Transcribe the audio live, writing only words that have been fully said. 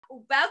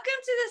Welcome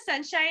to the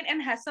Sunshine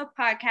and Hustle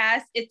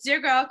podcast. It's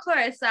your girl,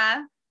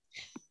 Clarissa.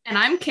 And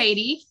I'm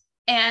Katie.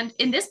 And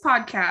in this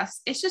podcast,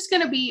 it's just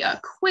going to be a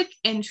quick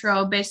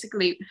intro,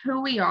 basically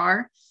who we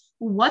are,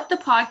 what the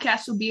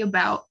podcast will be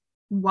about,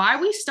 why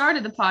we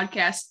started the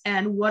podcast,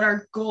 and what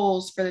our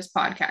goals for this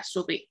podcast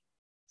will be.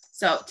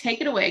 So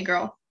take it away,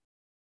 girl.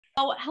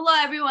 Oh, hello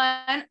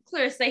everyone.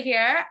 Clarissa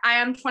here. I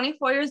am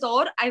 24 years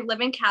old. I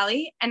live in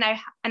Cali and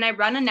I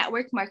run a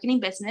network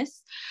marketing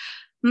business.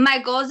 My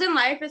goals in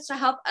life is to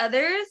help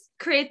others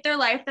create their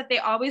life that they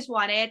always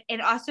wanted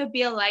and also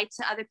be a light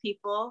to other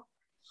people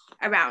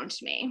around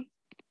me.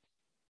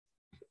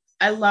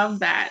 I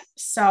love that.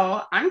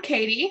 So I'm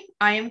Katie.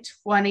 I am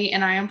 20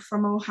 and I am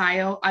from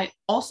Ohio. I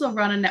also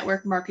run a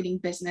network marketing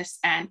business,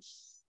 and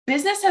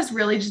business has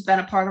really just been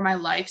a part of my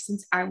life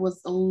since I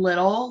was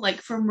little,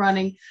 like from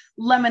running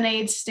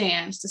lemonade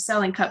stands to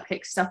selling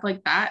cupcakes, stuff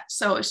like that.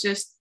 So it's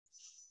just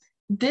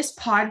this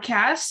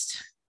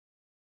podcast,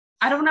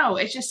 I don't know,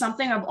 it's just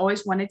something I've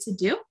always wanted to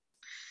do.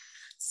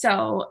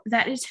 So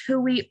that is who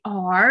we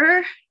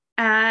are.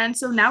 And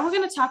so now we're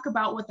going to talk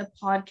about what the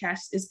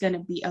podcast is going to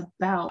be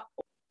about.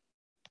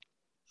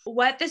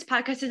 What this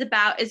podcast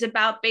is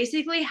about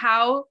basically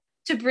how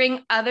to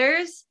bring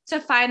others to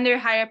find their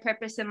higher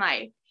purpose in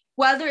life.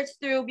 Whether it's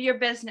through your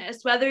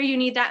business, whether you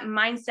need that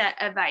mindset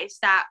advice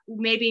that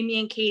maybe me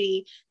and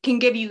Katie can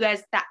give you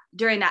guys that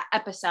during that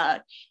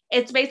episode.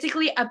 It's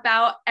basically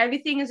about,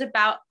 everything is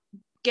about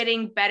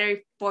getting better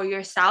for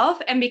yourself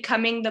and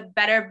becoming the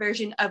better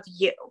version of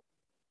you.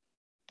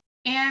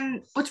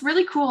 And what's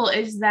really cool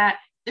is that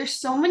there's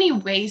so many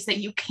ways that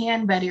you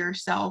can better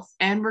yourself.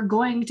 And we're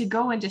going to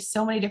go into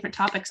so many different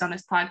topics on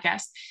this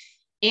podcast.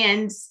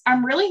 And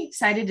I'm really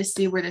excited to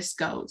see where this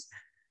goes.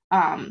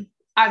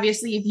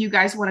 Obviously, if you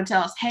guys want to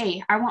tell us,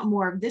 hey, I want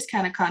more of this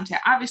kind of content,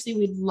 obviously,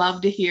 we'd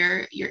love to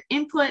hear your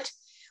input.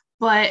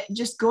 But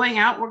just going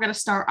out, we're going to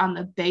start on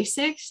the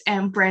basics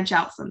and branch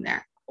out from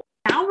there.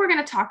 Now we're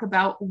going to talk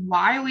about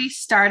why we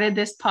started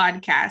this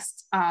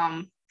podcast.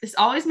 This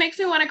always makes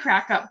me want to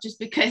crack up just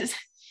because,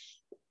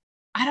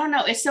 I don't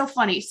know, it's so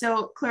funny.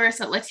 So,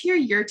 Clarissa, let's hear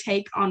your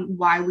take on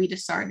why we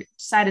decided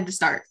to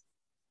start.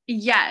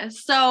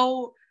 Yes.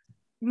 So,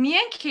 me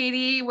and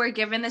Katie were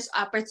given this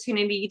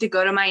opportunity to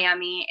go to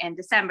Miami in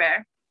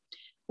December.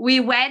 We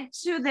went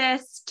to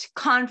this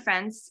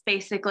conference,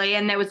 basically,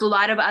 and there was a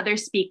lot of other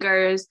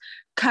speakers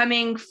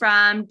coming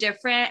from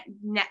different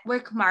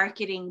network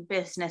marketing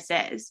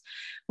businesses.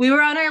 We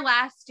were on our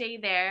last day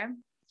there,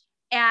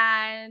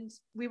 and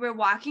we were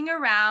walking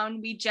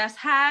around. We just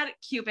had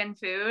Cuban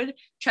food.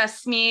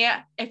 Trust me,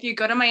 if you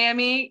go to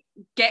Miami,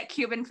 get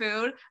Cuban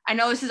food. I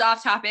know this is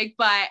off topic,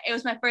 but it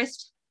was my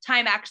first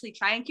time actually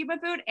trying Cuban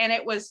food, and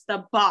it was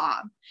the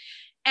bomb.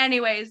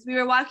 Anyways, we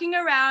were walking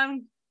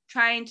around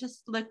trying to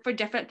look for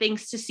different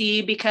things to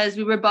see because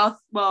we were both,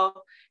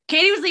 well,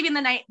 Katie was leaving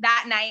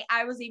that night.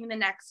 I was leaving the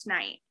next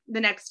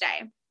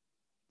day.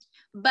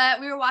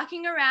 But we were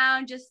walking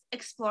around just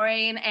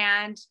exploring,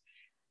 and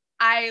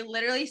I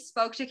literally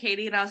spoke to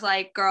Katie and I was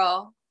like,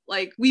 girl,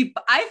 like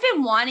I've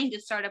been wanting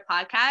to start a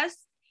podcast.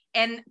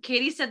 And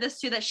Katie said this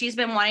too, that she's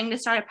been wanting to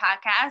start a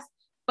podcast,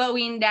 but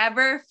we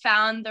never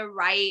found the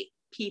right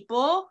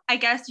people, I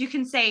guess you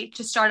can say,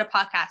 to start a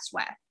podcast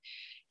with.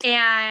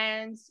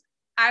 And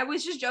I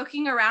was just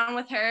joking around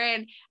with her,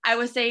 and I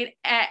was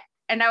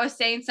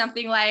saying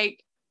something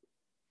like,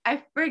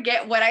 I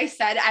forget what I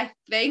said. I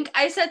think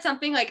I said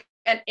something like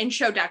an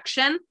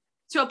introduction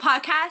to a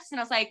podcast, and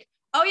I was like,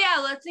 oh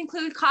yeah, let's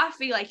include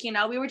coffee. Like,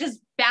 we were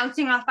just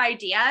bouncing off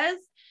ideas.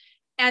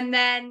 And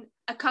then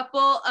a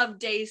couple of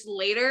days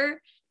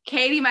later,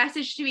 Katie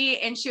messaged me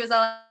and she was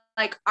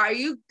like, are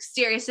you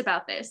serious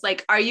about this?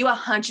 Like, are you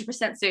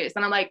 100% serious?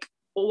 And I'm like,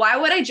 why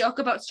would I joke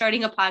about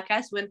starting a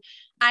podcast when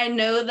I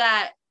know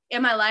that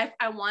in my life,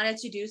 I wanted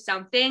to do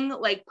something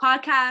like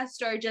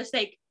podcast or just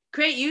like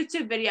create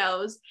YouTube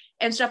videos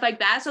and stuff like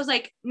that. So I was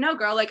like, no,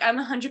 girl, like I'm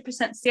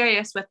 100%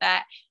 serious with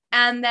that.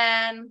 And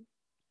then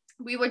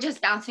we were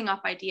just bouncing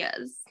off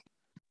ideas.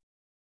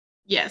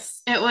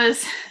 Yes, it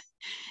was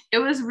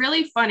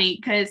really funny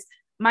because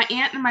my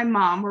aunt and my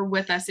mom were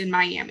with us in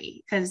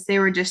Miami because they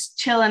were just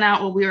chilling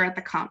out while we were at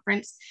the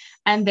conference.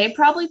 And they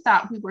probably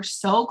thought we were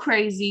so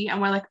crazy.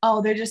 And we're like,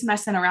 oh, they're just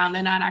messing around.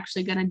 They're not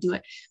actually going to do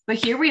it. But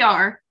here we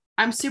are.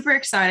 I'm super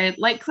excited.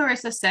 Like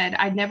Clarissa said,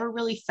 I never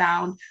really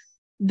found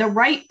the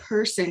right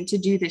person to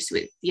do this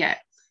with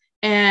yet.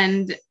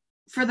 And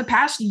for the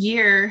past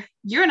year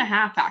and a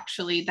half,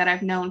 actually, that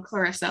I've known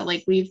Clarissa,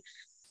 like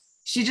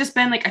she's just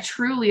been like a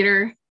true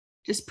leader,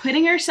 just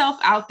putting herself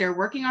out there,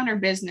 working on her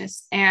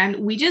business. And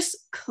we just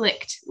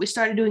clicked. We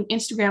started doing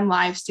Instagram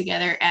lives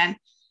together and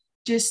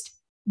just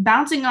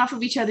bouncing off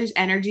of each other's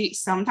energy.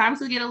 Sometimes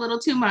we get a little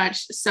too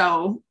much.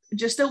 So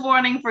just a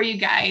warning for you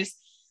guys.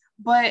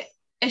 But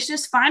it's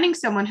just finding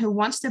someone who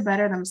wants to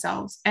better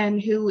themselves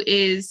and who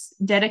is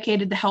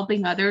dedicated to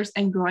helping others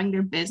and growing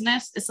their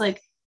business. It's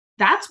like,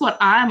 that's what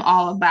I'm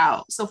all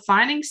about. So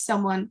finding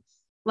someone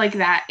like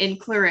that in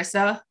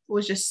Clarissa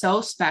was just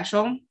so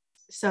special.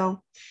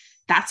 So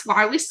that's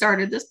why we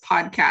started this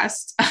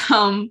podcast.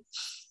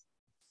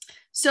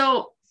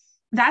 So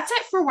that's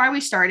it for why we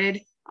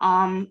started.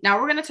 Now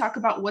we're going to talk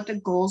about what the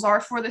goals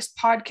are for this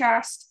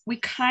podcast. We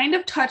kind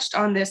of touched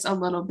on this a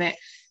little bit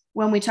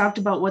when we talked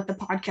about what the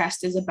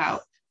podcast is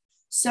about.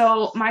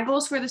 So my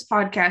goals for this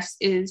podcast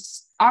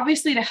is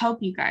obviously to help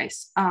you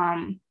guys.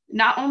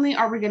 Not only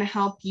are we going to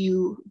help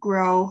you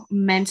grow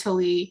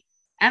mentally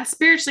and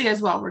spiritually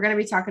as well, we're going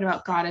to be talking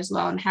about God as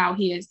well and how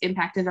he has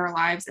impacted our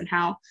lives and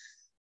how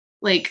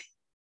like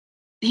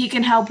he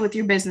can help with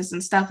your business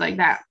and stuff like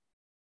that.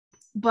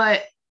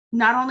 But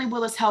not only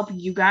will this help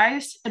you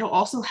guys, it'll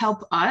also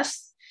help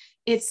us.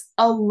 It's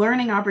a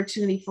learning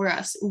opportunity for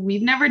us.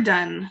 We've never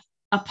done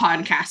a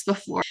podcast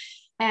before,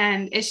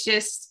 and it's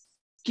just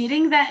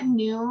getting that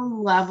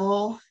new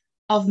level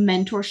of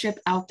mentorship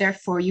out there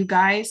for you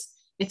guys.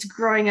 It's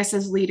growing us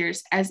as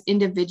leaders, as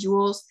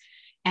individuals,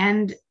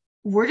 and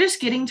we're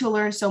just getting to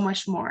learn so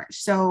much more.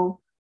 So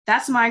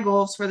that's my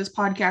goals for this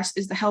podcast,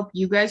 is to help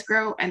you guys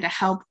grow and to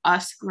help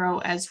us grow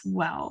as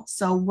well.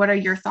 So what are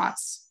your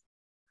thoughts?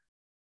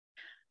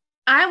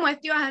 I'm with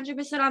you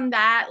 100% on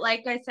that.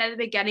 Like I said at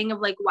the beginning of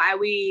like why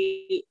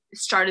we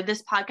started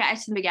this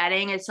podcast in the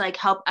beginning, is to like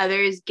help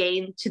others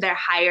gain to their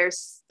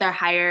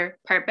higher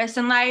purpose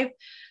in life,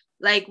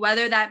 like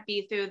whether that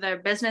be through their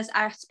business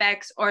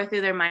aspects or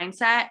through their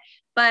mindset.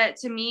 But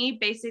to me,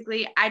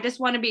 basically, I just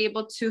want to be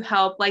able to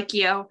help, like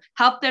you,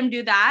 help them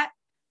do that,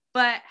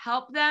 but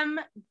help them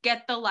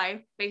get the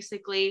life,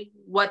 basically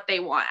what they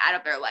want out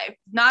of their life,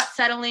 not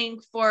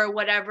settling for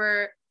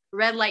whatever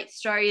red light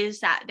stories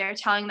that they're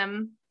telling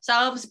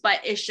themselves, but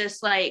it's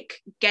just like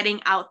getting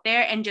out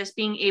there and just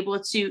being able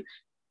to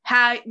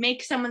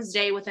make someone's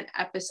day with an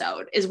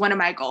episode is one of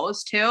my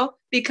goals too,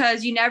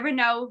 because you never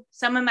know,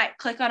 someone might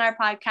click on our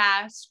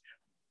podcast,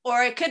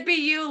 or it could be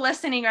you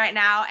listening right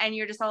now and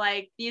you're just all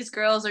like, these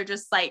girls are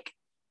just like,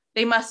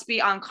 they must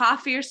be on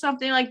coffee or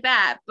something like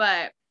that.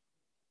 But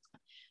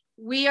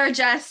we are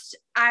just,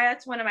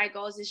 that's one of my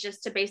goals, is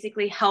just to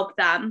basically help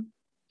them.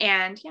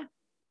 And yeah.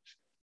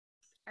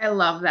 I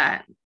love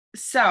that.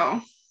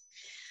 So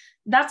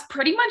that's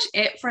pretty much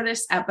it for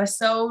this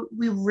episode.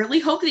 We really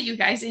hope that you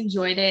guys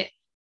enjoyed it.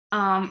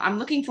 I'm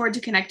looking forward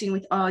to connecting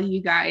with all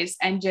you guys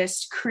and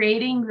just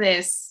creating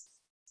this,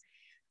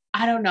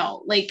 I don't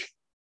know, like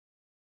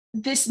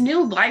this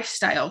new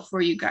lifestyle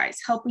for you guys,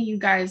 helping you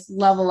guys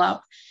level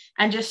up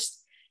and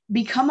just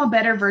become a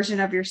better version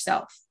of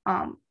yourself.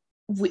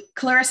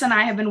 Clarissa and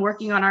I have been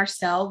working on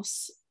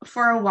ourselves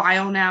for a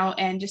while now,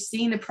 and just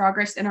seeing the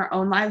progress in our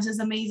own lives is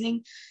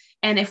amazing.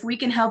 And if we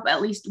can help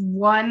at least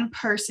one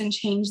person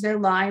change their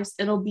lives,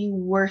 it'll be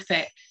worth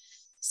it.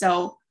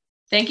 So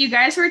thank you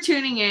guys for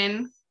tuning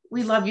in.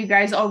 We love you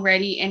guys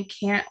already and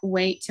can't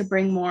wait to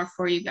bring more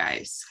for you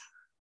guys.